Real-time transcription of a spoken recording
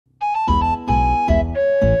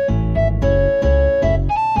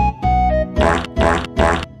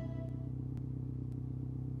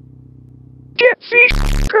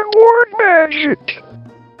gadget.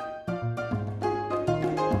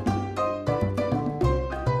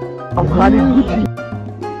 I'm hiding Gucci.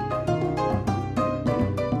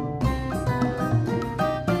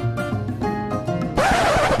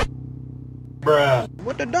 Bruh.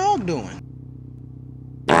 What the dog doing?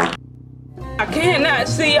 I cannot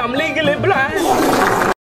see. I'm legally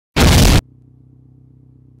blind.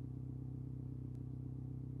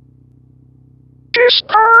 This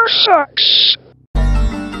car sucks.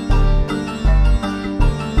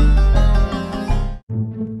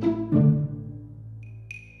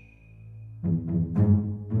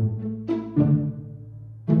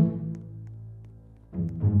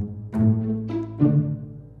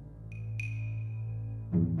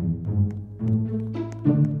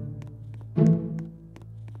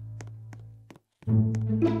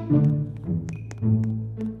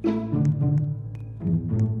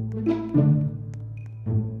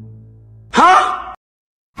 Huh?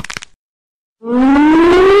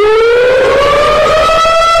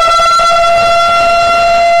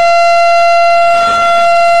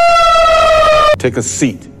 Take a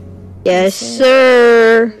seat. Yes,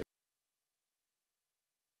 sir.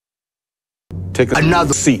 Take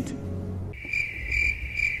another seat.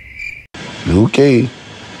 Okay.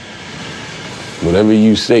 Whatever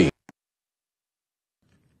you say.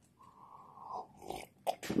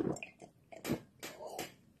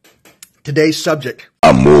 Today's subject.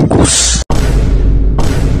 Amogus.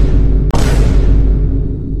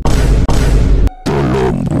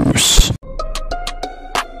 Columbus.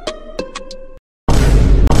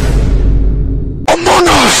 Among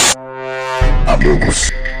Us.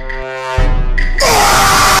 Amogus.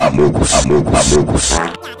 Amogus. Amogus. Amogus.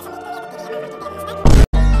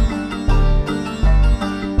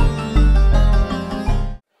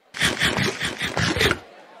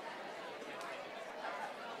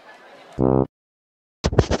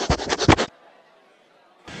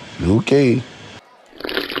 Okay.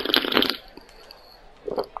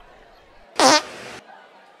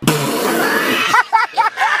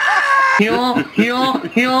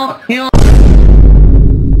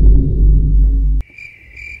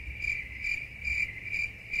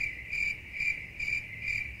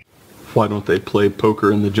 Why don't they play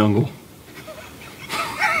poker in the jungle?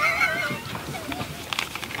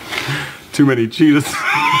 Too many cheetahs.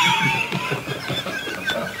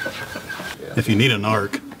 If you need an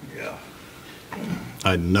arc,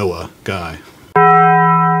 I know a guy.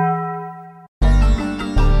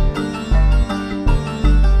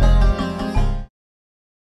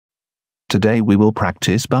 Today we will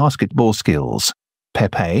practice basketball skills.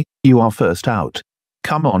 Pepe, you are first out.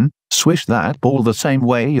 Come on, swish that ball the same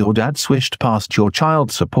way your dad swished past your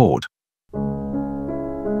child support.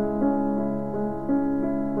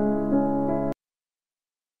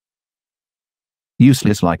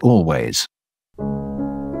 Useless like always.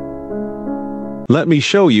 Let me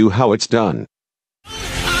show you how it's done.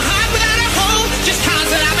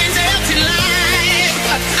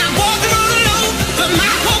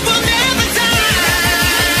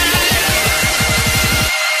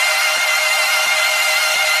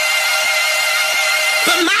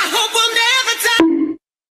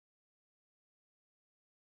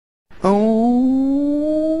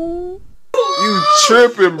 Oh. You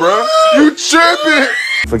tripping, bro. You tripping.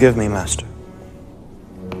 Forgive me, master.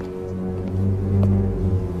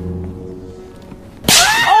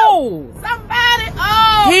 Oh! Somebody!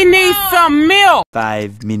 Oh! He needs some milk!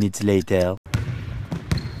 5 minutes later.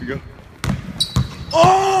 Here you go.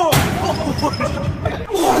 Oh!